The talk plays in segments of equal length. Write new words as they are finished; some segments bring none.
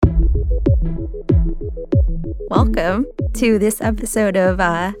welcome to this episode of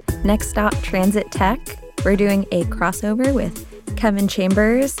Next Stop Transit Tech. We're doing a crossover with Kevin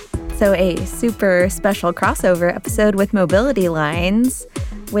Chambers. So a super special crossover episode with Mobility Lines,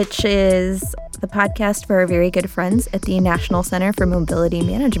 which is the podcast for our very good friends at the National Center for Mobility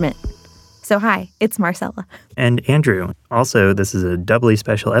Management. So hi, it's Marcella. And Andrew. Also, this is a doubly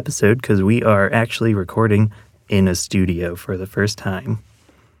special episode because we are actually recording in a studio for the first time.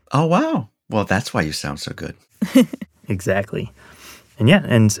 Oh, wow. Well, that's why you sound so good. Exactly.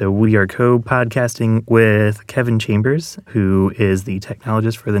 And so we are co-podcasting with Kevin Chambers, who is the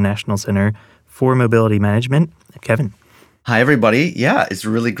technologist for the National Center for Mobility Management. Kevin. Hi, everybody. Yeah, it's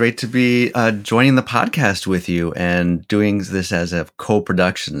really great to be joining the podcast with you and doing this as a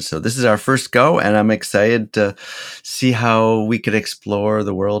co-production. So this is our first go, and I'm excited to see how we could explore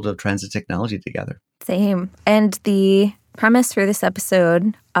the world of transit technology together. Same. And the premise for this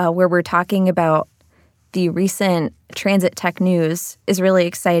episode, where we're talking about the recent transit tech news, is really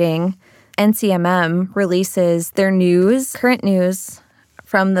exciting. NCMM releases their current news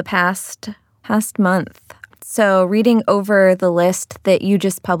from the past month. So reading over the list that you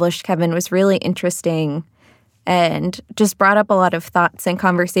just published, Kevin, was really interesting and just brought up a lot of thoughts and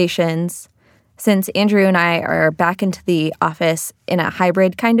conversations. Since Andrew and I are back into the office in a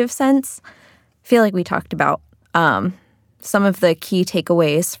hybrid kind of sense, I feel like we talked about some of the key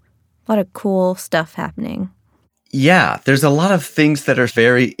takeaways. A lot of cool stuff happening. Yeah, there's a lot of things that are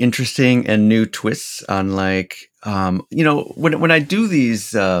very interesting and new twists on when I do these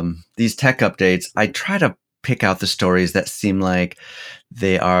tech updates, I try to pick out the stories that seem like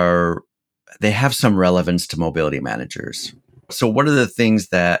they have some relevance to mobility managers. So what are the things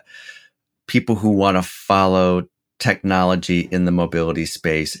that people who want to follow technology in the mobility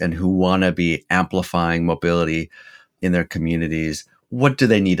space and who want to be amplifying mobility in their communities, what do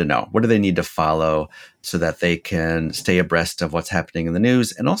they need to know? What do they need to follow so that they can stay abreast of what's happening in the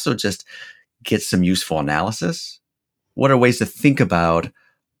news and also just get some useful analysis? What are ways to think about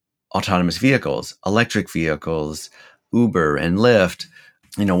autonomous vehicles, electric vehicles, Uber and Lyft?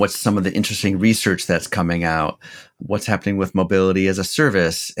 What's some of the interesting research that's coming out? What's happening with mobility as a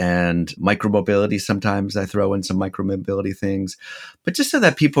service and micromobility? Sometimes I throw in some micromobility things, but just so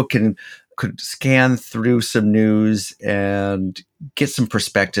that people could scan through some news and get some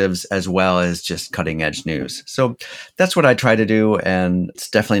perspectives as well as just cutting edge news. So that's what I try to do. And it's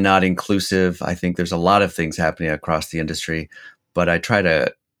definitely not inclusive. I think there's a lot of things happening across the industry, but I try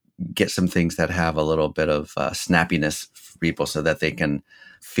to get some things that have a little bit of snappiness for people so that they can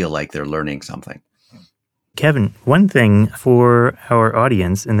feel like they're learning something. Kevin, one thing for our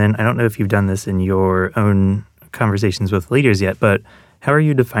audience, and then I don't know if you've done this in your own conversations with leaders yet, but how are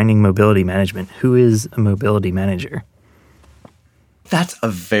you defining mobility management? Who is a mobility manager? That's a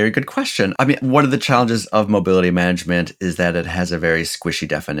very good question. I mean, one of the challenges of mobility management is that it has a very squishy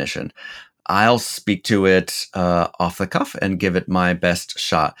definition. I'll speak to it off the cuff and give it my best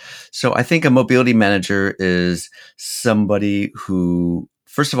shot. So I think a mobility manager is somebody who,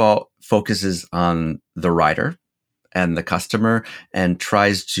 first of all, focuses on the rider and the customer and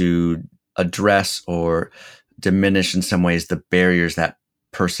tries to address or diminish in some ways the barriers that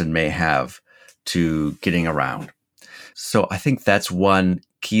person may have to getting around. So I think that's one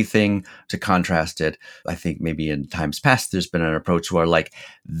key thing. To contrast it, I think maybe in times past, there's been an approach where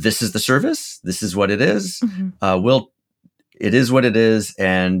this is the service, this is what it is. Mm-hmm. It is what it is,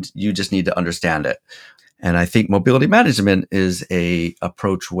 and you just need to understand it. And I think mobility management is a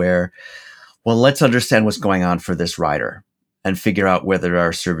approach where, let's understand what's going on for this rider and figure out whether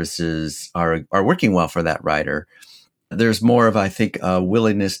our services are working well for that rider. There's more of, I think, a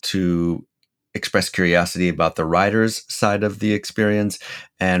willingness to express curiosity about the rider's side of the experience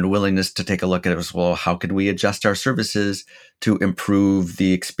and willingness to take a look at it as well. How can we adjust our services to improve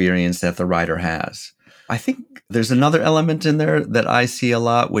the experience that the rider has? I think there's another element in there that I see a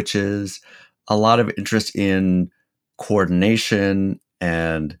lot, which is a lot of interest in coordination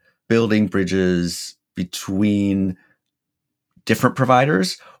and building bridges between different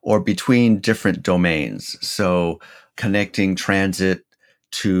providers or between different domains. So connecting transit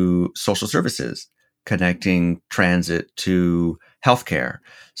to social services, connecting transit to healthcare,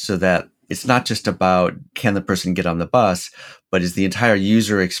 so that it's not just about can the person get on the bus, but is the entire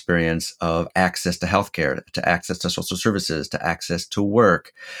user experience of access to healthcare, to access to social services, to access to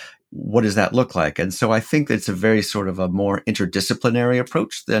work. What does that look like? And so I think it's a very sort of a more interdisciplinary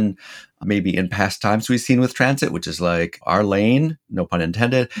approach than maybe in past times we've seen with transit, which is our lane, no pun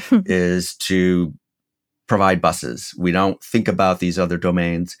intended, is to provide buses. We don't think about these other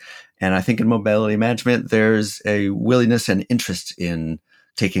domains. And I think in mobility management, there's a willingness and interest in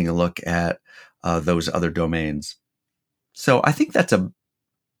taking a look at those other domains. So I think that's a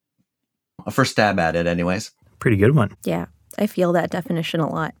first stab at it anyways. Pretty good one. Yeah, I feel that definition a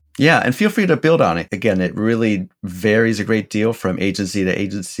lot. Yeah, and feel free to build on it. Again, it really varies a great deal from agency to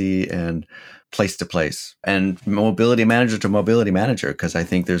agency and place to place, and mobility manager to mobility manager, because I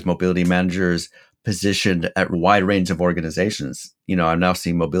think there's mobility managers positioned at a wide range of organizations. I'm now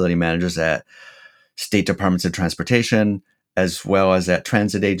seeing mobility managers at state departments of transportation, as well as at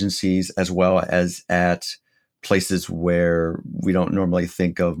transit agencies, as well as at places where we don't normally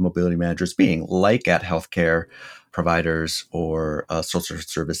think of mobility managers being, like at healthcare providers or social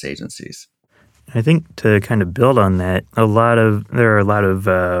service agencies. I think to kind of build on that, there are a lot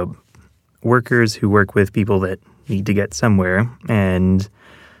of workers who work with people that need to get somewhere, and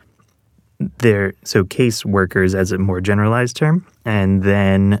so case workers as a more generalized term, and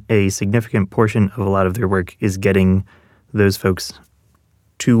then a significant portion of a lot of their work is getting those folks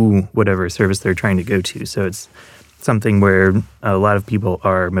to whatever service they're trying to go to. So it's something where a lot of people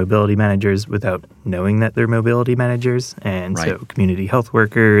are mobility managers without knowing that they're mobility managers. And right. So community health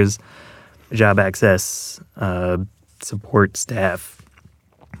workers, job access, support staff,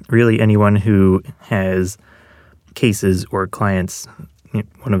 really anyone who has cases or clients,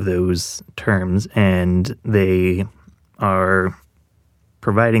 one of those terms, and they are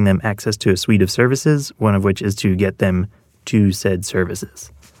providing them access to a suite of services, one of which is to get them to said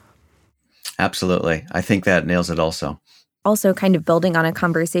services. Absolutely. I think that nails it also. Also kind of building on a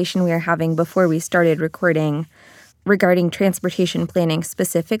conversation we were having before we started recording regarding transportation planning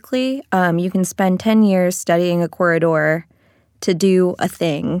specifically. You can spend 10 years studying a corridor to do a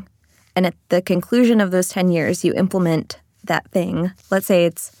thing, and at the conclusion of those 10 years, you implement that thing. Let's say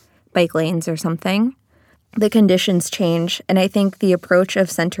it's bike lanes or something. The conditions change, and I think the approach of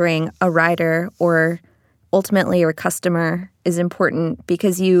centering a rider or ultimately your customer is important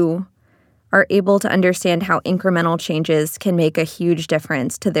because you are able to understand how incremental changes can make a huge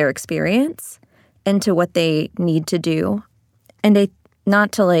difference to their experience and to what they need to do. And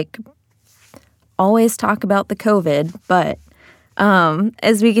not to always talk about the COVID, but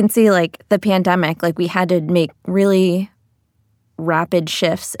as we can see, the pandemic, we had to make really rapid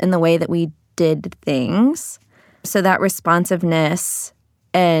shifts in the way that we did things. So that responsiveness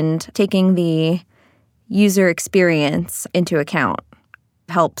and taking the user experience into account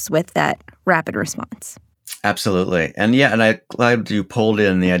helps with that rapid response. Absolutely. And I'm glad you pulled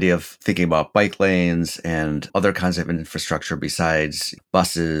in the idea of thinking about bike lanes and other kinds of infrastructure besides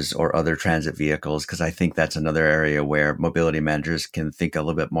buses or other transit vehicles, because I think that's another area where mobility managers can think a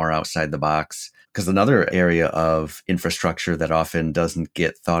little bit more outside the box. Because another area of infrastructure that often doesn't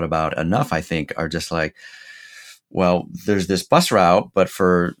get thought about enough, I think, are just there's this bus route, but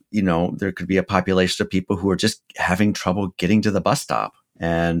there could be a population of people who are just having trouble getting to the bus stop.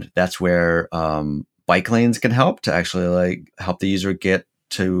 And that's where bike lanes can help to actually help the user get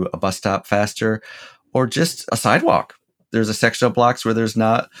to a bus stop faster, or just a sidewalk. There's a section of blocks where there's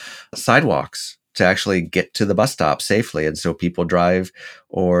not sidewalks to actually get to the bus stop safely. And so people drive,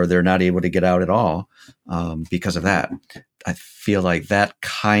 or they're not able to get out at all because of that. I feel like that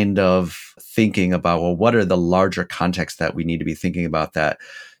kind of thinking about, what are the larger contexts that we need to be thinking about that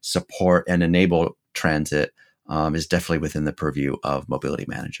support and enable transit is definitely within the purview of mobility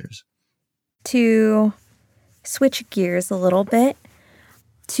managers. To switch gears a little bit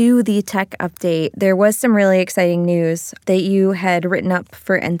to the tech update, there was some really exciting news that you had written up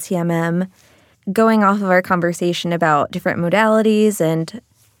for NCMM, going off of our conversation about different modalities and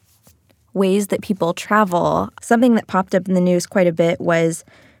ways that people travel. Something that popped up in the news quite a bit was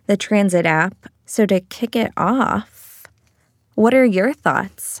the transit app. So to kick it off, what are your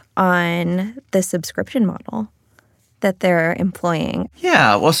thoughts on the subscription model that they're employing?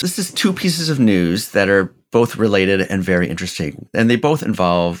 Yeah, well, so this is two pieces of news that are both related and very interesting. And they both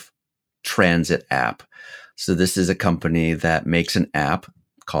involve Transit app. So this is a company that makes an app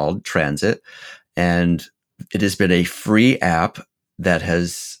called Transit. And it has been a free app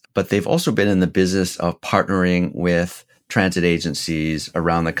but they've also been in the business of partnering with transit agencies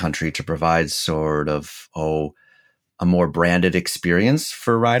around the country to provide sort of, a more branded experience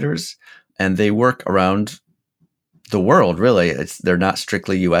for riders. And they work around the world, really. They're not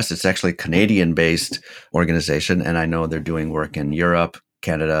strictly US. It's actually a Canadian-based organization. And I know they're doing work in Europe,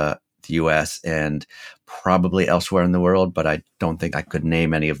 Canada, the US, and probably elsewhere in the world, but I don't think I could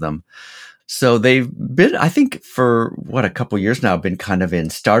name any of them. So they've been, I think for a couple of years now, been kind of in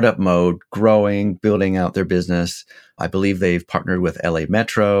startup mode, growing, building out their business. I believe they've partnered with LA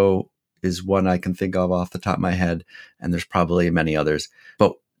Metro is one I can think of off the top of my head. And there's probably many others.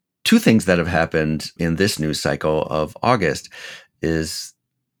 But two things that have happened in this news cycle of August is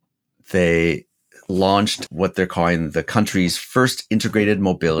they launched what they're calling the country's first integrated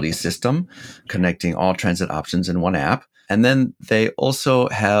mobility system, connecting all transit options in one app. And then they also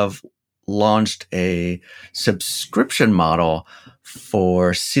have launched a subscription model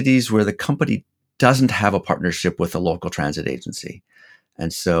for cities where the company doesn't have a partnership with a local transit agency.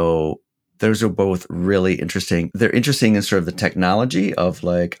 And so those are both really interesting. They're interesting in sort of the technology of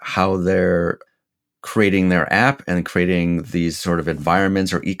like how they're creating their app and creating these sort of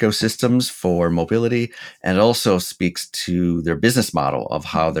environments or ecosystems for mobility. And it also speaks to their business model of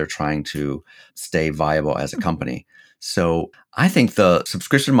how they're trying to stay viable as a company. So I think the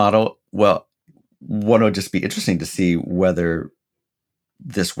subscription model, well, one would just be interesting to see whether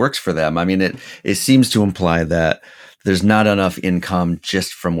this works for them. I mean, it seems to imply that there's not enough income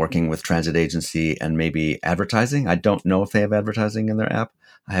just from working with transit agency and maybe advertising. I don't know if they have advertising in their app.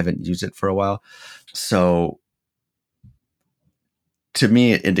 I haven't used it for a while. So to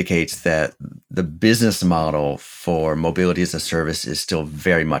me, it indicates that the business model for mobility as a service is still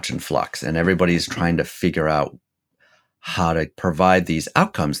very much in flux, and everybody's trying to figure out how to provide these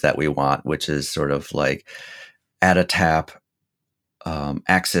outcomes that we want, which is sort of like at a tap,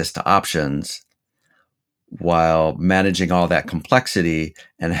 access to options, while managing all that complexity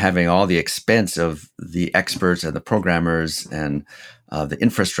and having all the expense of the experts and the programmers and the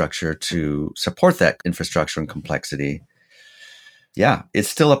infrastructure to support that infrastructure and complexity. Yeah, it's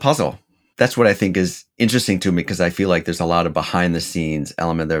still a puzzle. That's what I think is interesting to me, because I feel like there's a lot of behind the scenes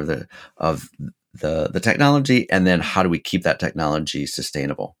element there of the technology, and then how do we keep that technology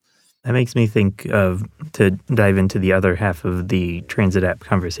sustainable? That makes me think of, to dive into the other half of the transit app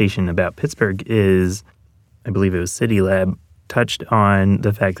conversation about Pittsburgh, is I believe it was CityLab touched on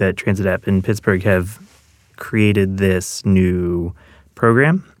the fact that transit app in Pittsburgh have created this new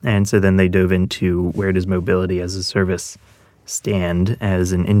program. And so then they dove into where does mobility as a service stand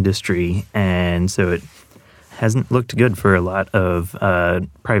as an industry. And so it hasn't looked good for a lot of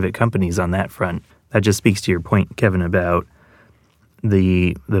private companies on that front. That just speaks to your point, Kevin, about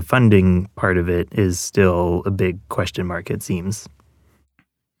the funding part of it is still a big question mark, it seems.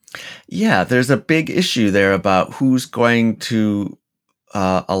 Yeah, there's a big issue there about who's going to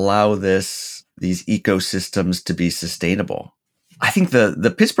allow these ecosystems to be sustainable. I think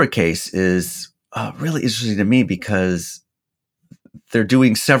the Pittsburgh case is really interesting to me because they're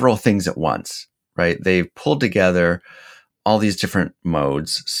doing several things at once, right? They've pulled together all these different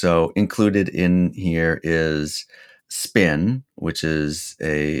modes. So included in here is Spin, which is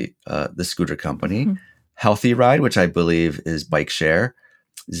the scooter company, Healthy Ride, which I believe is bike share,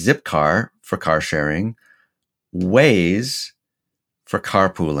 Zipcar for car sharing, Waze for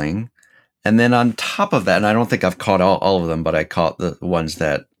carpooling. And then on top of that, and I don't think I've caught all of them, but I caught the ones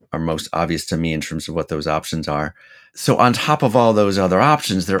that are most obvious to me in terms of what those options are. So on top of all those other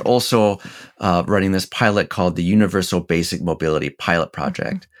options, they're also running this pilot called the Universal Basic Mobility Pilot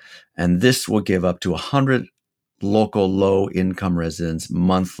Project. And this will give up to 100 local low-income residents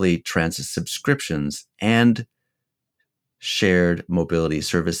monthly transit subscriptions and shared mobility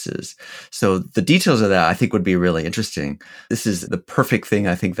services. So the details of that I think would be really interesting. This is the perfect thing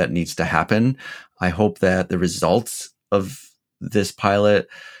I think that needs to happen. I hope that the results of this pilot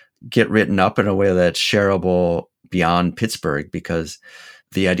get written up in a way that's shareable beyond Pittsburgh, because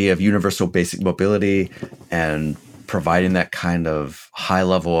the idea of universal basic mobility and providing that kind of high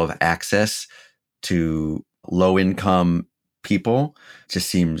level of access to low income people just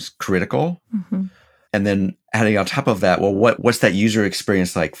seems critical. And then adding on top of that, well, what's that user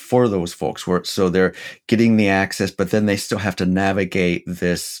experience like for those folks? So they're getting the access, but then they still have to navigate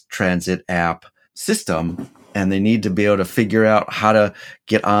this transit app system, and they need to be able to figure out how to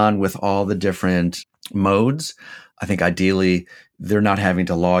get on with all the different modes. I think ideally they're not having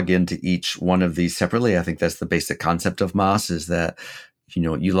to log into each one of these separately. I think that's the basic concept of MOS, is that,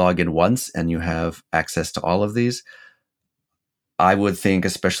 you log in once and you have access to all of these. I would think,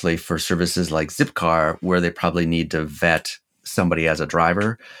 especially for services like Zipcar, where they probably need to vet somebody as a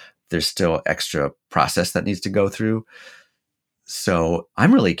driver, there's still extra process that needs to go through. So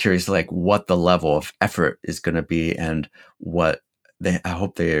I'm really curious, like, what the level of effort is going to be, and I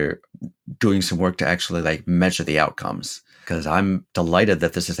hope they're doing some work to actually like measure the outcomes, because I'm delighted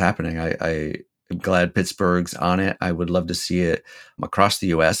that this is happening. I am glad Pittsburgh's on it. I would love to see it across the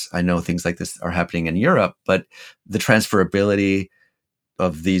US. I know things like this are happening in Europe, but the transferability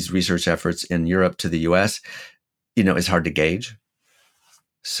of these research efforts in Europe to the US, is hard to gauge.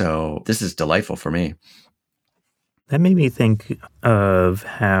 So this is delightful for me. That made me think of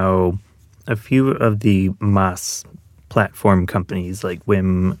how a few of the MOS platform companies like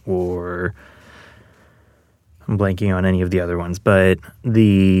Whim, or I'm blanking on any of the other ones, but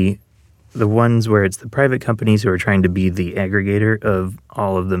the the ones where it's the private companies who are trying to be the aggregator of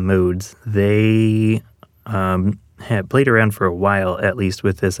all of the modes, they have played around for a while, at least,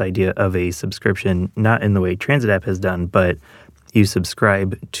 with this idea of a subscription, not in the way Transit App has done, but you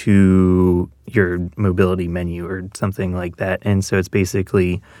subscribe to your mobility menu or something like that. And so it's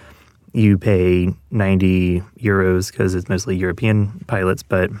basically you pay 90 euros because it's mostly European pilots,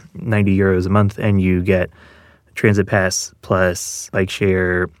 but 90 euros a month, and you get Transit Pass plus bike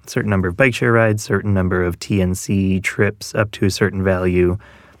share, certain number of bike share rides, certain number of TNC trips up to a certain value.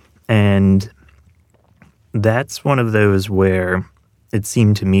 And that's one of those where it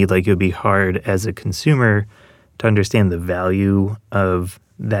seemed to me like it would be hard as a consumer to understand the value of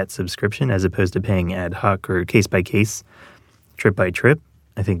that subscription as opposed to paying ad hoc or case by case, trip by trip.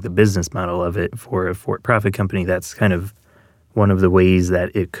 I think the business model of it for a for-profit company, that's kind of one of the ways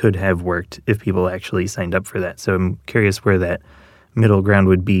that it could have worked if people actually signed up for that. So I'm curious where that middle ground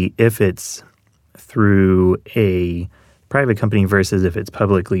would be if it's through a private company versus if it's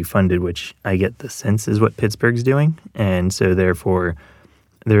publicly funded, which I get the sense is what Pittsburgh's doing. And so therefore,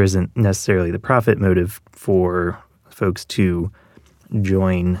 there isn't necessarily the profit motive for folks to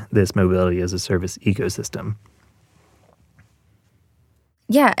join this mobility as a service ecosystem.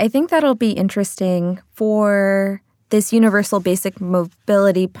 Yeah, I think that'll be interesting for this universal basic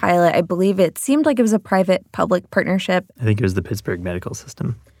mobility pilot. I believe it seemed like it was a private-public partnership. I think it was the Pittsburgh Medical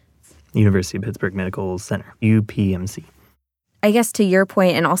System, University of Pittsburgh Medical Center, UPMC. I guess to your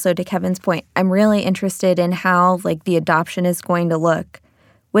point and also to Kevin's point, I'm really interested in how the adoption is going to look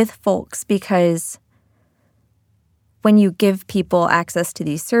with folks, because when you give people access to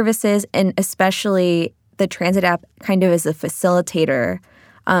these services, and especially the Transit App kind of as a facilitator,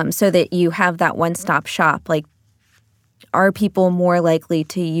 so that you have that one-stop shop, are people more likely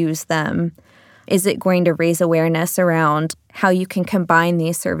to use them? Is it going to raise awareness around how you can combine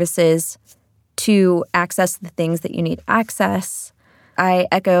these services to access the things that you need access? I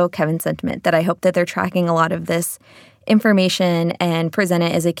echo Kevin's sentiment that I hope that they're tracking a lot of this information and present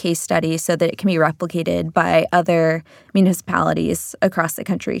it as a case study so that it can be replicated by other municipalities across the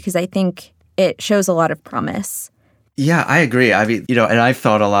country, because I think it shows a lot of promise. Yeah, I agree. I mean, and I've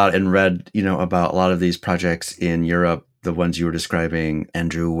thought a lot and read, about a lot of these projects in Europe, the ones you were describing,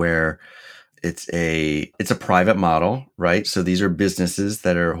 Andrew, where it's a private model, right? So these are businesses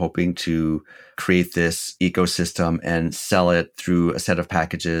that are hoping to create this ecosystem and sell it through a set of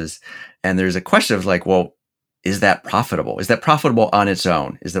packages. And there's a question of well, is that profitable? Is that profitable on its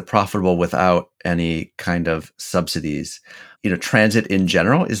own? Is that profitable without any kind of subsidies? Transit in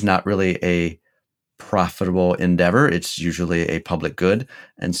general is not really a profitable endeavor. It's usually a public good.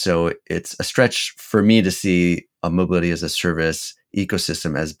 And so it's a stretch for me to see a mobility as a service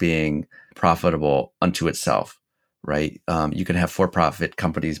ecosystem as being profitable unto itself, right? You can have for-profit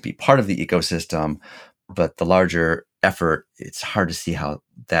companies be part of the ecosystem, but the larger effort, it's hard to see how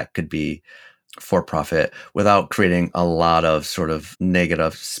that could be for-profit without creating a lot of sort of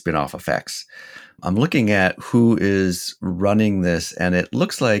negative spin-off effects. I'm looking at who is running this, and it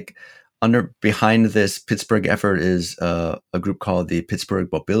looks like behind this Pittsburgh effort is a group called the Pittsburgh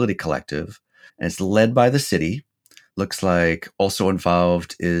Mobility Collective, and it's led by the city. Looks like also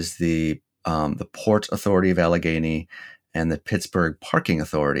involved is the Port Authority of Allegheny and the Pittsburgh Parking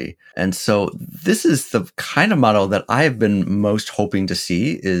Authority. And so this is the kind of model that I've been most hoping to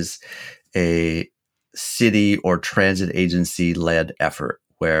see, is a city or transit agency-led effort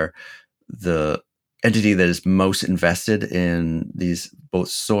where the entity that is most invested in these both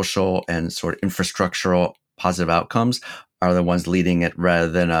social and sort of infrastructural positive outcomes are the ones leading it, rather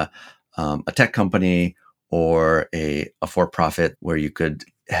than a tech company or a for-profit where you could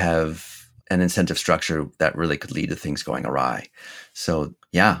have an incentive structure that really could lead to things going awry. So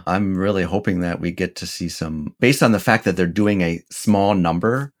yeah, I'm really hoping that we get to see some, based on the fact that they're doing a small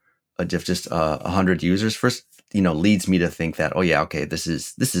number of just 100 users first, leads me to think that, oh yeah, okay, this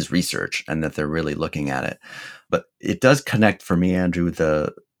is research, and that they're really looking at it. But it does connect for me, Andrew,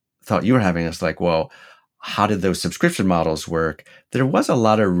 the thought you were having is well, how did those subscription models work? There was a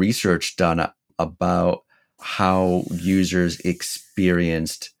lot of research done about how users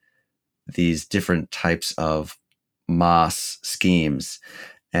experienced these different types of MOS schemes.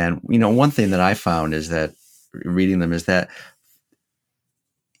 And, one thing that I found is that reading them is that,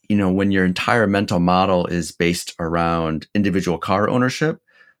 when your entire mental model is based around individual car ownership,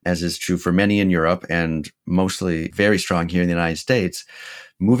 as is true for many in Europe and mostly very strong here in the United States,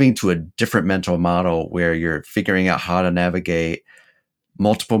 moving to a different mental model where you're figuring out how to navigate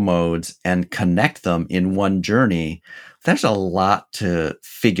multiple modes and connect them in one journey, there's a lot to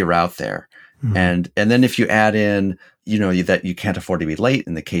figure out there. Mm-hmm. And then if you add in that you can't afford to be late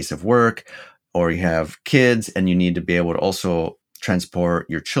in the case of work, or you have kids and you need to be able to also transport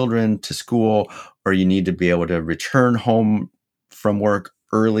your children to school, or you need to be able to return home from work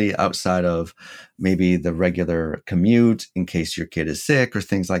early outside of maybe the regular commute in case your kid is sick or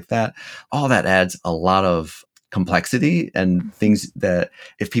things like that. All that adds a lot of complexity and things that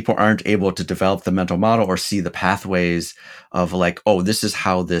if people aren't able to develop the mental model or see the pathways of like, oh, this is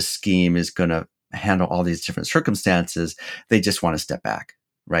how this scheme is going to handle all these different circumstances, they just want to step back,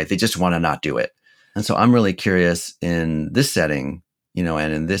 right? They just want to not do it. And so I'm really curious in this setting,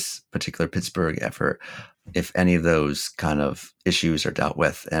 and in this particular Pittsburgh effort, if any of those kind of issues are dealt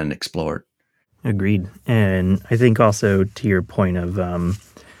with and explored. Agreed. And I think also to your point of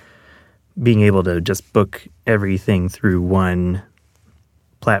being able to just book everything through one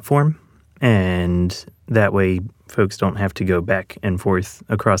platform, and that way folks don't have to go back and forth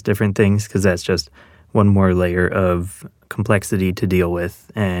across different things, because that's just one more layer of complexity to deal with.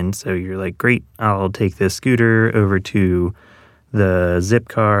 And so you're like, great, I'll take this scooter over to the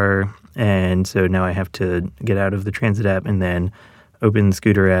Zipcar, and so now I have to get out of the transit app and then open the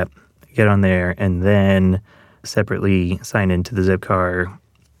scooter app, get on there, and then separately sign into the Zipcar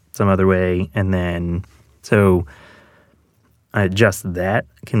some other way. And then so just that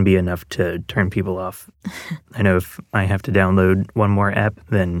can be enough to turn people off. I know if I have to download one more app,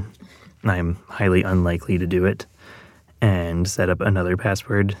 then I'm highly unlikely to do it and set up another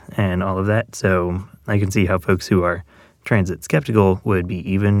password and all of that. So I can see how folks who are transit skeptical would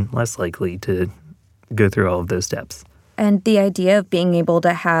be even less likely to go through all of those steps. And the idea of being able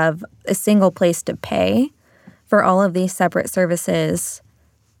to have a single place to pay for all of these separate services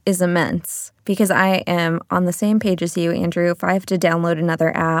is immense, because I am on the same page as you, Andrew. If I have to download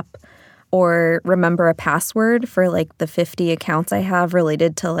another app or remember a password for like the 50 accounts I have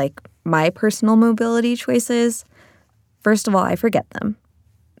related to like my personal mobility choices, first of all, I forget them.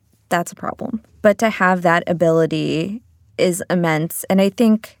 That's a problem. But to have that ability is immense. And I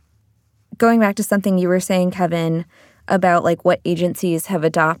think going back to something you were saying, Kevin, about like what agencies have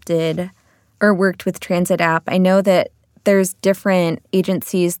adopted or worked with Transit app, I know that there's different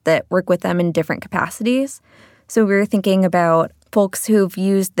agencies that work with them in different capacities. So we were thinking about folks who've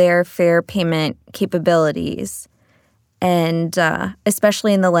used their fare payment capabilities, and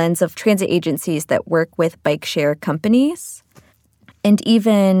especially in the lens of transit agencies that work with bike share companies. And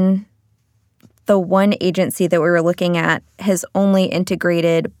even the one agency that we were looking at has only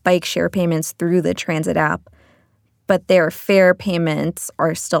integrated bike share payments through the Transit app, but their fare payments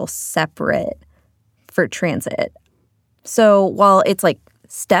are still separate for transit. So while it's like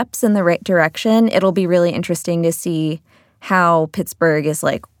steps in the right direction, it'll be really interesting to see how Pittsburgh is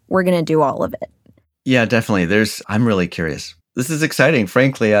like, we're going to do all of it. Yeah, definitely. I'm really curious. This is exciting,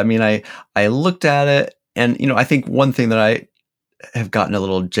 frankly. I mean, I looked at it and, I think one thing that I have gotten a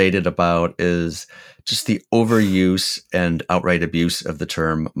little jaded about is just the overuse and outright abuse of the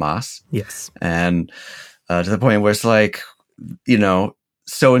term MOS. Yes. And to the point where it's like,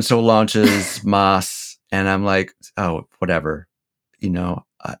 so-and-so launches MOS, and I'm like, oh, whatever.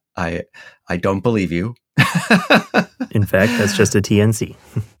 I don't believe you. In fact, that's just a TNC.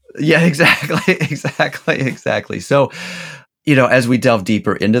 Yeah, exactly. So, as we delve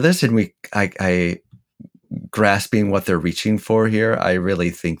deeper into this and I grasping what they're reaching for here, I really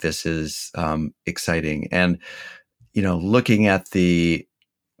think this is exciting. And, looking at the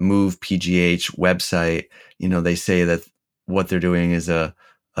Move PGH website, they say that what they're doing is a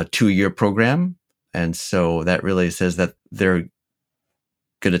 2-year program. And so that really says that they're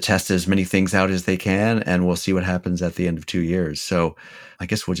going to test as many things out as they can, and we'll see what happens at the end of 2 years. So I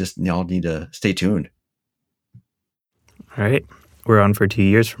guess we'll just all need to stay tuned. All right. We're on for 2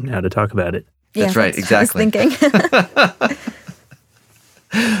 years from now to talk about it. That's right. Exactly. What I was thinking.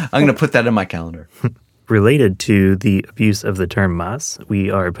 I'm going to put that in my calendar. Related to the abuse of the term MOS,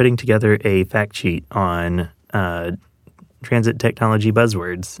 we are putting together a fact sheet on transit technology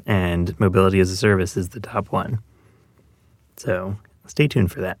buzzwords, and mobility as a service is the top one. So stay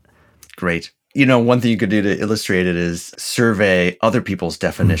tuned for that. Great. One thing you could do to illustrate it is survey other people's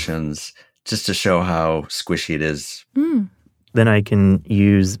definitions just to show how squishy it is. Then I can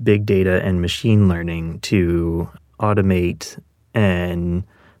use big data and machine learning to automate an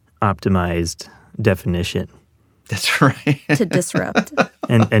optimized definition. That's right. To disrupt.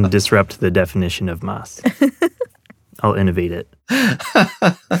 And disrupt the definition of MOS. I'll innovate it.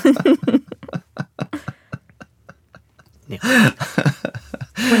 Yeah.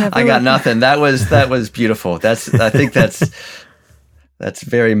 I got nothing. That was beautiful. I think that's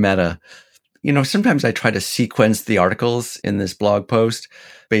very meta. Sometimes I try to sequence the articles in this blog post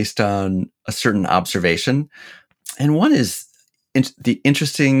based on a certain observation. And one is the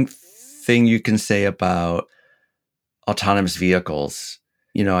interesting thing you can say about autonomous vehicles.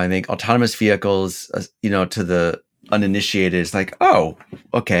 I think autonomous vehicles, to the uninitiated, it's like, oh,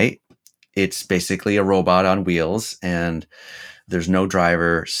 okay, it's basically a robot on wheels and there's no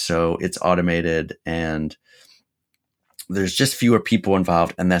driver, so it's automated and there's just fewer people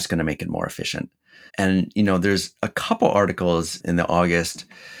involved, and that's going to make it more efficient. And, there's a couple articles in the August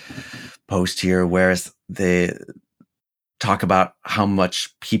post here where they talk about how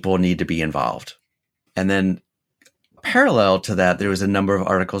much people need to be involved. And then parallel to that, there was a number of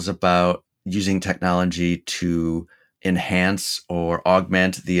articles about using technology to enhance or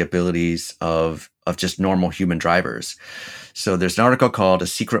augment the abilities of just normal human drivers. So there's an article called A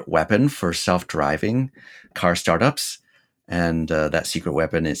Secret Weapon for Self-Driving Car Startups. And that secret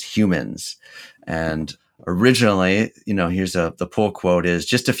weapon is humans. And originally, here's the pull quote is,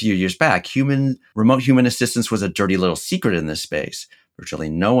 just a few years back, remote human assistance was a dirty little secret in this space. Virtually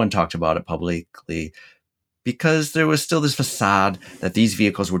no one talked about it publicly because there was still this facade that these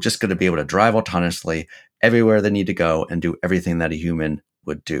vehicles were just going to be able to drive autonomously everywhere they need to go and do everything that a human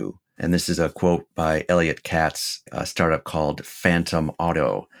would do. And this is a quote by Elliot Katz, a startup called Phantom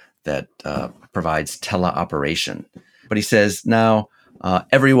Auto that provides teleoperation. But he says, now,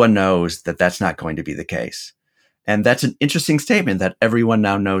 everyone knows that that's not going to be the case. And that's an interesting statement, that everyone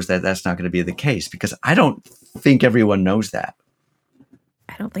now knows that that's not going to be the case, because I don't think everyone knows that.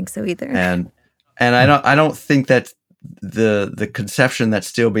 I don't think so either. And I don't think that the conception that's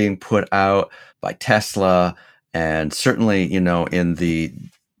still being put out by Tesla, and certainly, in the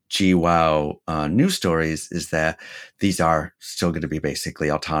GWOW news stories, is that these are still going to be basically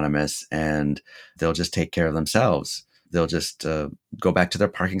autonomous and they'll just take care of themselves. They'll just go back to their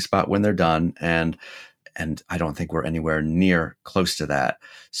parking spot when they're done. And I don't think we're anywhere near close to that.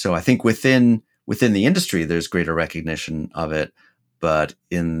 So I think within the industry, there's greater recognition of it. But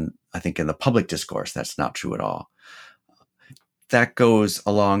I think in the public discourse, that's not true at all. That goes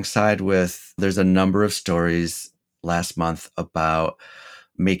alongside with, there's a number of stories last month about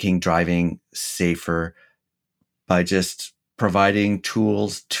making driving safer by just providing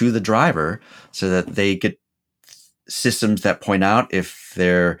tools to the driver so that they get systems that point out if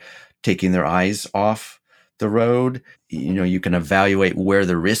they're taking their eyes off the road. You can evaluate where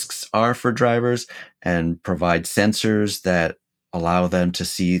the risks are for drivers and provide sensors that allow them to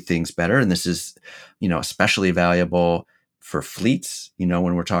see things better. And this is, especially valuable for fleets,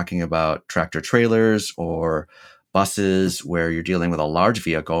 when we're talking about tractor trailers or buses where you're dealing with a large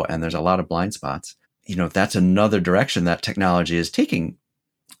vehicle and there's a lot of blind spots. That's another direction that technology is taking.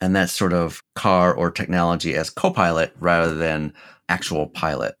 And that's sort of car or technology as co-pilot rather than actual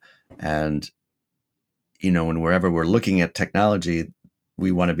pilot. And, wherever we're looking at technology,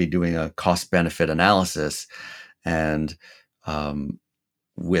 we want to be doing a cost-benefit analysis. And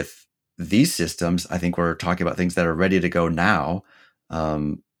with these systems, I think we're talking about things that are ready to go now.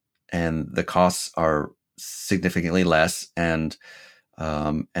 And the costs are significantly less. And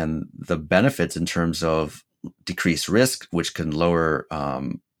the benefits in terms of decreased risk, which can lower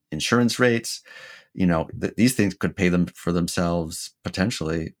insurance rates, these things could pay them for themselves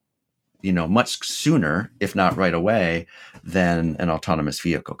potentially, much sooner, if not right away, than an autonomous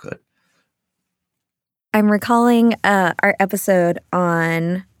vehicle could. I'm recalling our episode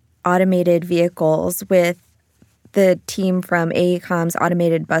on automated vehicles with the team from AECOM's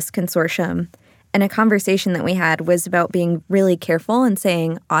Automated Bus Consortium. And a conversation that we had was about being really careful and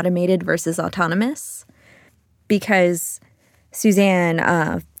saying automated versus autonomous, because Suzanne,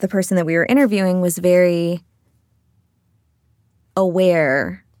 the person that we were interviewing, was very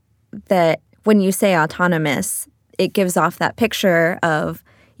aware that when you say autonomous, it gives off that picture of,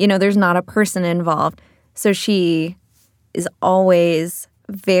 there's not a person involved. So she is always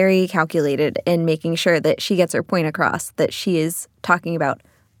very calculated in making sure that she gets her point across, that she is talking about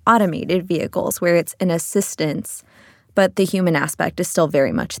automated vehicles where it's an assistance, but the human aspect is still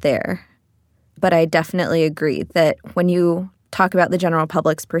very much there. But I definitely agree that when you talk about the general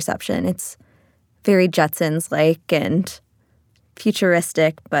public's perception, it's very Jetsons-like and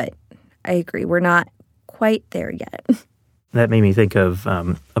futuristic, but I agree, we're not quite there yet. That made me think of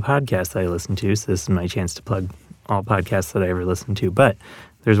a podcast that I listen to, so this is my chance to plug all podcasts that I ever listen to. But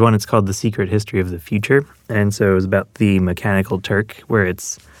there's one, it's called The Secret History of the Future. And so it was about the Mechanical Turk, where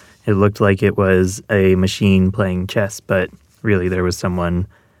it looked like it was a machine playing chess, but really there was someone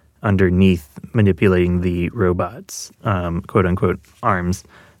underneath manipulating the robot's quote-unquote arms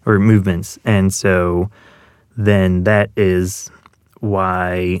or movements. And so then that is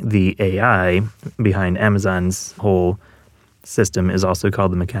why the AI behind Amazon's whole system is also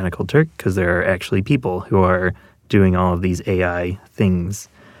called the Mechanical Turk, because there are actually people who are doing all of these AI things.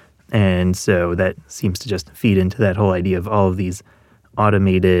 And so that seems to just feed into that whole idea of all of these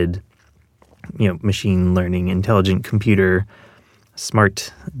automated, machine learning, intelligent computer,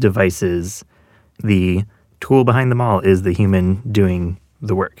 smart devices. The tool behind them all is the human doing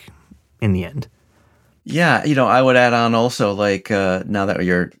the work in the end. Yeah, I would add on also, like, now that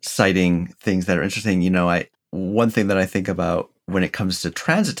you're citing things that are interesting, one thing that I think about when it comes to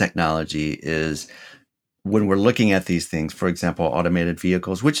transit technology is when we're looking at these things, for example, automated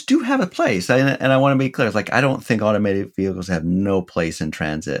vehicles, which do have a place. And I want to be clear, like, I don't think automated vehicles have no place in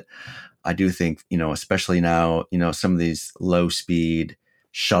transit. I do think, especially now, some of these low speed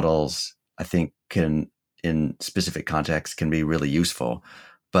shuttles, I think can, in specific contexts, can be really useful.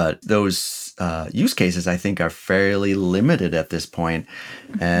 But those use cases, I think, are fairly limited at this point.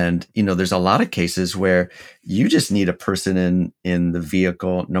 And, there's a lot of cases where you just need a person in the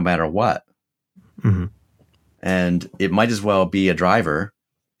vehicle no matter what. Mm-hmm. And it might as well be a driver,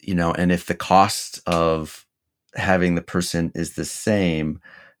 and if the cost of having the person is the same,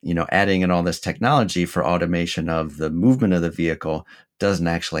 adding in all this technology for automation of the movement of the vehicle doesn't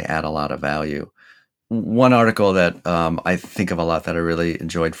actually add a lot of value. One article that I think of a lot that I really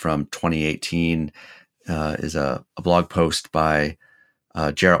enjoyed from 2018 is a blog post by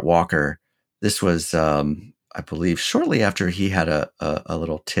Jarrett Walker. This was, I believe, shortly after he had a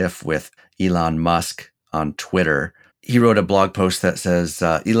little tiff with Elon Musk on Twitter. He wrote a blog post that says,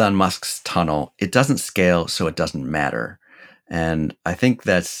 Elon Musk's tunnel, it doesn't scale, so it doesn't matter. And I think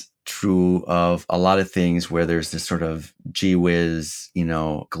that's true of a lot of things where there's this sort of gee whiz,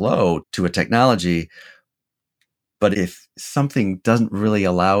 glow to a technology. But if something doesn't really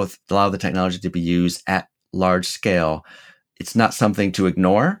allow the technology to be used at large scale, it's not something to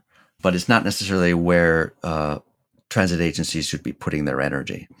ignore, but it's not necessarily where transit agencies should be putting their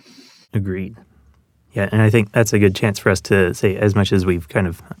energy. Agreed. Yeah, and I think that's a good chance for us to say, as much as we've kind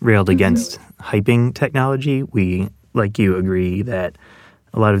of railed against hyping technology, we, like you, agree that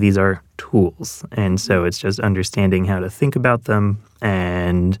a lot of these are tools. And so it's just understanding how to think about them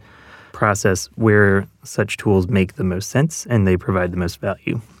and process where such tools make the most sense and they provide the most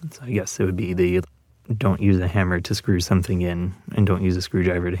value. So I guess it would be the don't use a hammer to screw something in and don't use a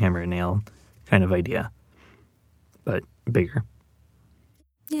screwdriver to hammer a nail kind of idea, but bigger.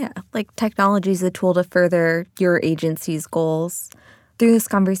 Yeah, like technology is a tool to further your agency's goals. Through this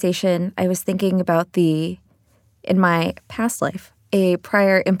conversation, I was thinking about in my past life, a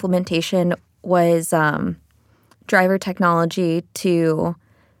prior implementation was driver technology to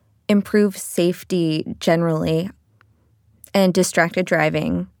improve safety generally and distracted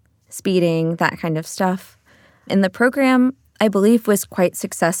driving, speeding, that kind of stuff. And the program, I believe, was quite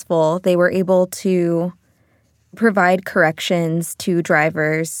successful. They were able to provide corrections to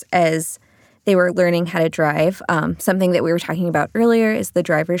drivers as they were learning how to drive. Something that we were talking about earlier is the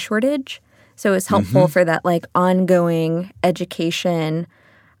driver shortage. So it's helpful for that like ongoing education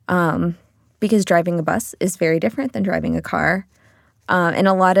because driving a bus is very different than driving a car. And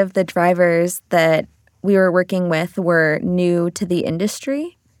a lot of the drivers that we were working with were new to the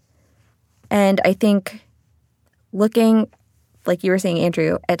industry. And I think looking, like you were saying,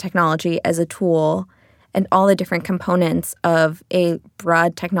 Andrew, at technology as a tool and all the different components of a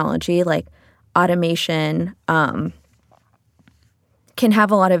broad technology like automation can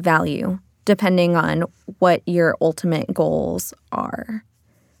have a lot of value depending on what your ultimate goals are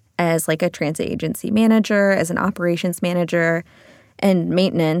as like a transit agency manager, as an operations manager, and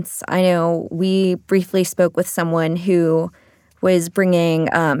maintenance. I know we briefly spoke with someone who was bringing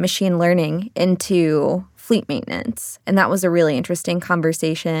machine learning into fleet maintenance. And that was a really interesting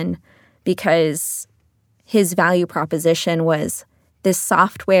conversation because his value proposition was this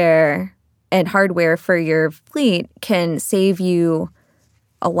software and hardware for your fleet can save you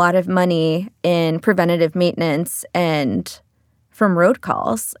a lot of money in preventative maintenance and from road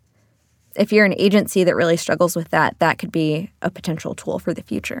calls. If you're an agency that really struggles with that, that could be a potential tool for the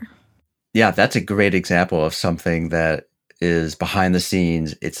future. Yeah, that's a great example of something that is behind the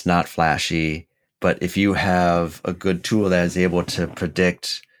scenes. It's not flashy, but if you have a good tool that is able to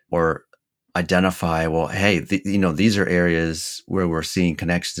predict or identify, well, hey, these are areas where we're seeing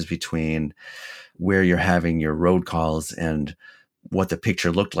connections between where you're having your road calls and what the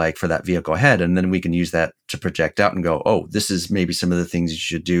picture looked like for that vehicle ahead. And then we can use that to project out and go, oh, this is maybe some of the things you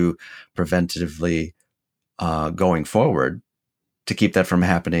should do preventatively going forward to keep that from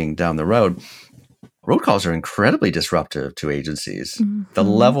happening down the road. Road calls are incredibly disruptive to agencies. Mm-hmm. The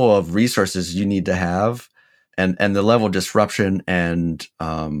level of resources you need to have and the level of disruption and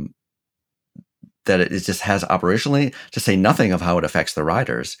that it just has operationally, to say nothing of how it affects the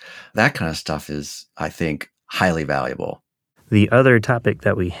riders. That kind of stuff is, I think, highly valuable. The other topic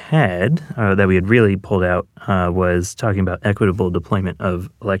that we had really pulled out was talking about equitable deployment of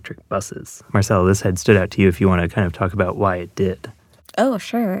electric buses. Marcella, this had stood out to you if you want to kind of talk about why it did. Oh,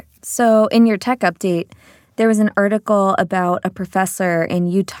 sure. So in your tech update, there was an article about a professor in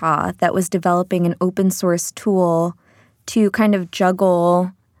Utah that was developing an open source tool to kind of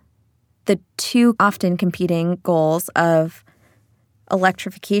juggle the two often competing goals of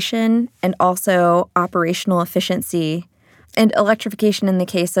electrification and also operational efficiency. And electrification in the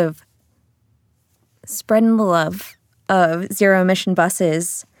case of spreading the love of zero-emission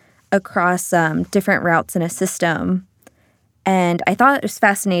buses across different routes in a system. And I thought it was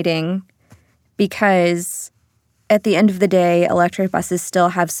fascinating because at the end of the day, electric buses still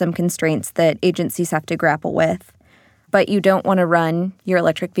have some constraints that agencies have to grapple with. But you don't want to run your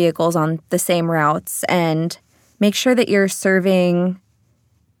electric vehicles on the same routes, and make sure that you're serving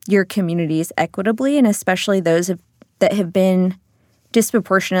your communities equitably, and especially those that have been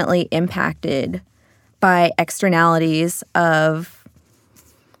disproportionately impacted by externalities of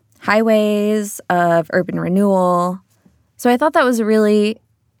highways, of urban renewal. So I thought that was a really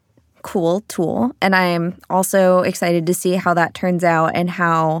cool tool, and I'm also excited to see how that turns out and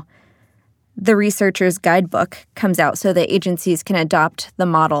how the researcher's guidebook comes out so that agencies can adopt the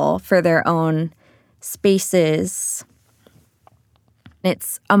model for their own spaces.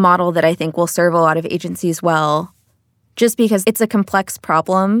 It's a model that I think will serve a lot of agencies well, just because it's a complex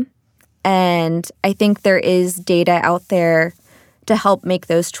problem, and I think there is data out there to help make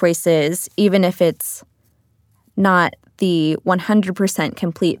those choices, even if it's not the 100%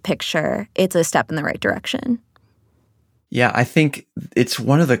 complete picture. It's a step in the right direction. Yeah, I think it's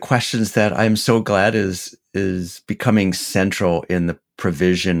one of the questions that I'm so glad is becoming central in the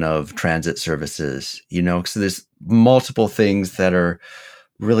provision of transit services. So there's multiple things that are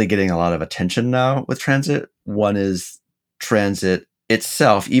really getting a lot of attention now with transit. One is transit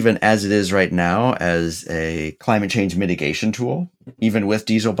itself, even as it is right now, as a climate change mitigation tool, even with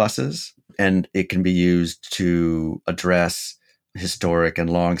diesel buses. And it can be used to address historic and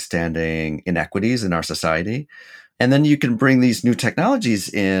long-standing inequities in our society. And then you can bring these new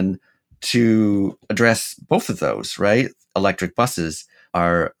technologies in to address both of those, right? Electric buses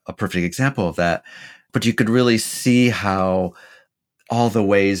are a perfect example of that. But you could really see how all the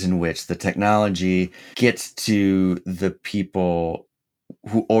ways in which the technology gets to the people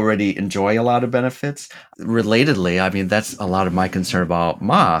who already enjoy a lot of benefits. Relatedly, I mean, that's a lot of my concern about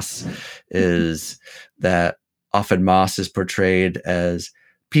MOS, is that often MOS is portrayed as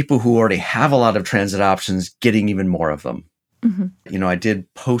people who already have a lot of transit options getting even more of them. Mm-hmm. I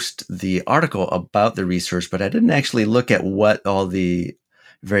did post the article about the research, but I didn't actually look at what all the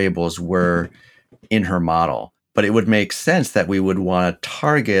variables were in her model. But it would make sense that we would want to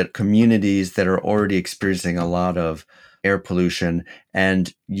target communities that are already experiencing a lot of air pollution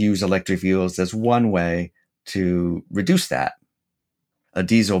and use electric vehicles as one way to reduce that. A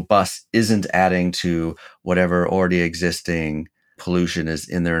diesel bus isn't adding to whatever already existing pollution is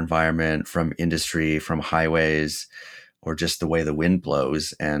in their environment from industry, from highways, or just the way the wind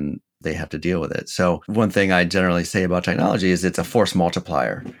blows, and they have to deal with it. So one thing I generally say about technology is it's a force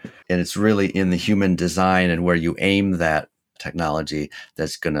multiplier, and it's really in the human design and where you aim that technology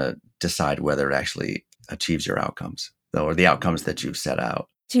that's going to decide whether it actually achieves your outcomes, or the outcomes that you've set out.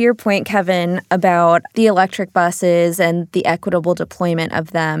 To your point, Kevin, about the electric buses and the equitable deployment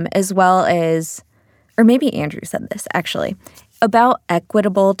of them, as well as, or maybe Andrew said this actually, about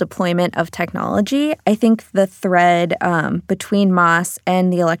equitable deployment of technology, I think the thread between MOS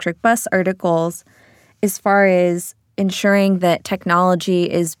and the electric bus articles, as far as ensuring that technology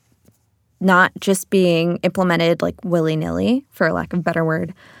is not just being implemented like willy-nilly, for lack of a better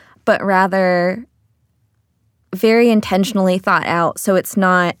word, but rather very intentionally thought out. So it's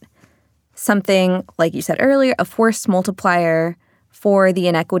not something, like you said earlier, a force multiplier for the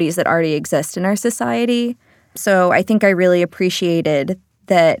inequities that already exist in our society. So I think I really appreciated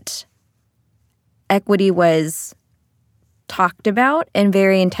that equity was talked about and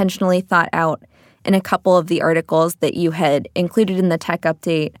very intentionally thought out in a couple of the articles that you had included in the tech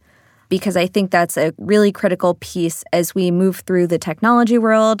update, because I think that's a really critical piece as we move through the technology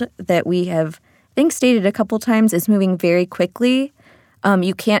world that we have, I think, stated a couple times is moving very quickly.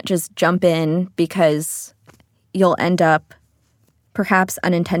 You can't just jump in because you'll end up perhaps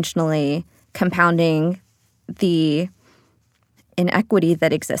unintentionally compounding the inequity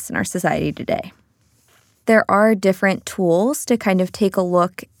that exists in our society today. There are different tools to kind of take a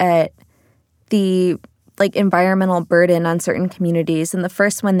look at the environmental burden on certain communities. And the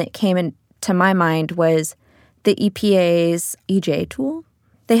first one that came into my mind was the EPA's EJ tool.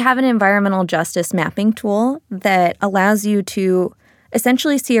 They have an environmental justice mapping tool that allows you to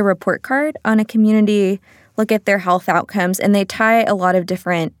essentially see a report card on a community, look at their health outcomes, and they tie a lot of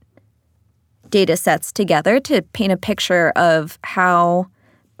different data sets together to paint a picture of how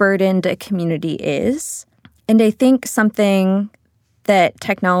burdened a community is. And I think something that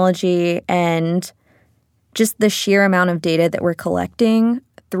technology and just the sheer amount of data that we're collecting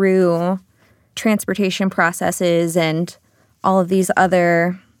through transportation processes and all of these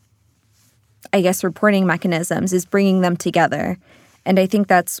other, I guess, reporting mechanisms is bringing them together. And I think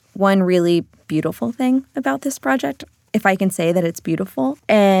that's one really beautiful thing about this project, if I can say that it's beautiful.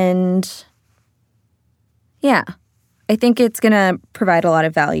 And yeah, I think it's going to provide a lot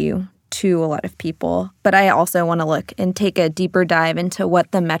of value to a lot of people. But I also want to look and take a deeper dive into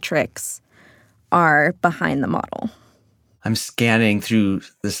what the metrics are behind the model. I'm scanning through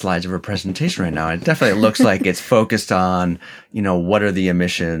the slides of her presentation right now. It definitely looks like it's focused on, what are the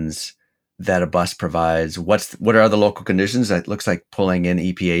emissions that a bus provides? What are the local conditions? It looks like pulling in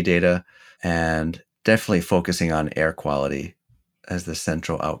EPA data and definitely focusing on air quality as the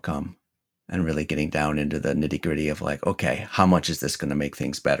central outcome and really getting down into the nitty gritty of like, okay, how much is this going to make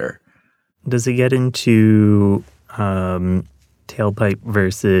things better? Does it get into tailpipe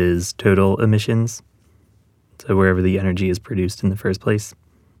versus total emissions? So wherever the energy is produced in the first place?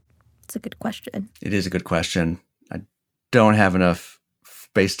 It's a good question. It is a good question. I don't have enough,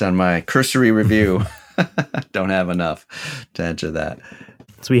 based on my cursory review, don't have enough to answer that.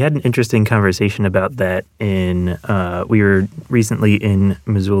 So we had an interesting conversation about that we were recently in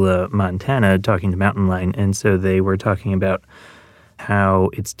Missoula, Montana, talking to Mountain Line. And so they were talking about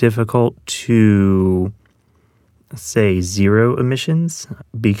how it's difficult to say zero emissions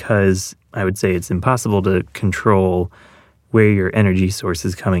because I would say it's impossible to control where your energy source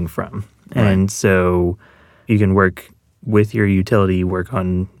is coming from. Right. And so you can work with your utility, work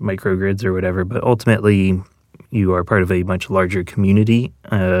on microgrids or whatever, but ultimately you are part of a much larger community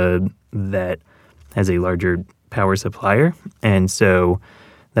that has a larger power supplier. And so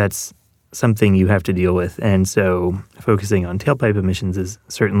that's something you have to deal with. And so focusing on tailpipe emissions is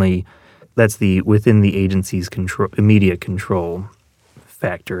certainly, that's the within the agency's control, immediate control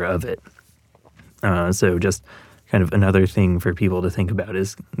factor of it. So just kind of another thing for people to think about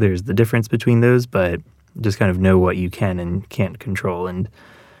is there's the difference between those, but just kind of know what you can and can't control. And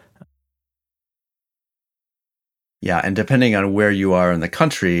yeah, and depending on where you are in the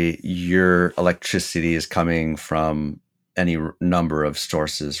country, your electricity is coming from any number of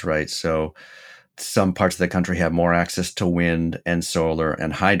sources, right? So some parts of the country have more access to wind and solar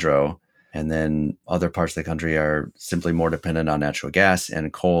and hydro, and then other parts of the country are simply more dependent on natural gas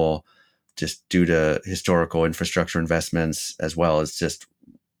and coal just due to historical infrastructure investments, as well as just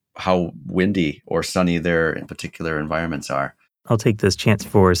how windy or sunny their particular environments are. I'll take this chance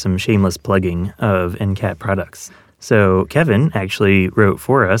for some shameless plugging of NCAT products. So Kevin actually wrote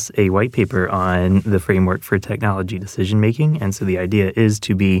for us a white paper on the framework for technology decision-making. And so the idea is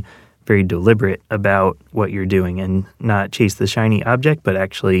to be very deliberate about what you're doing and not chase the shiny object, but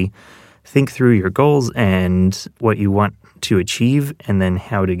actually think through your goals and what you want to achieve and then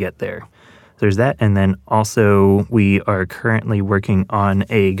how to get there. There's that. And then also we are currently working on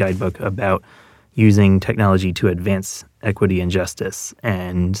a guidebook about using technology to advance equity and justice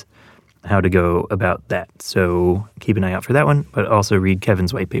and how to go about that. So keep an eye out for that one, but also read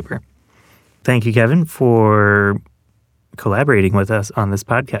Kevin's white paper. Thank you, Kevin, for collaborating with us on this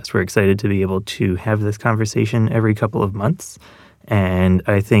podcast. We're excited to be able to have this conversation every couple of months. And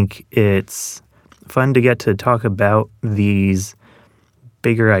I think it's fun to get to talk about these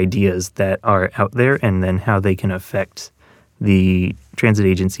bigger ideas that are out there and then how they can affect the transit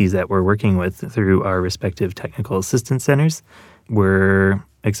agencies that we're working with through our respective technical assistance centers. We're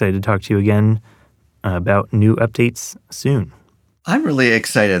excited to talk to you again about new updates soon. I'm really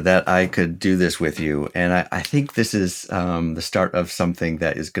excited that I could do this with you. And I think this is the start of something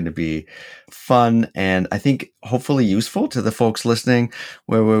that is going to be fun and I think hopefully useful to the folks listening,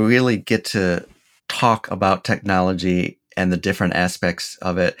 where we really get to talk about technology and the different aspects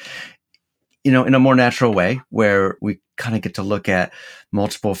of it, in a more natural way, where we kind of get to look at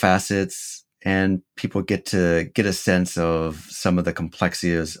multiple facets and people get to get a sense of some of the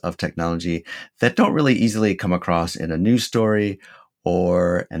complexities of technology that don't really easily come across in a news story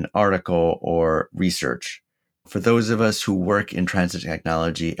or an article or research. For those of us who work in transit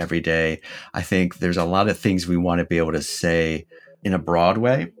technology every day, I think there's a lot of things we want to be able to say in a broad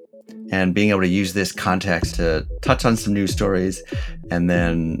way And being able to use this context to touch on some news stories and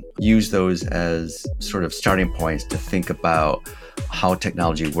then use those as sort of starting points to think about how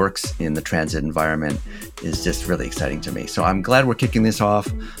technology works in the transit environment is just really exciting to me. So I'm glad we're kicking this off,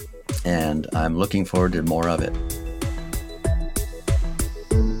 and I'm looking forward to more of it.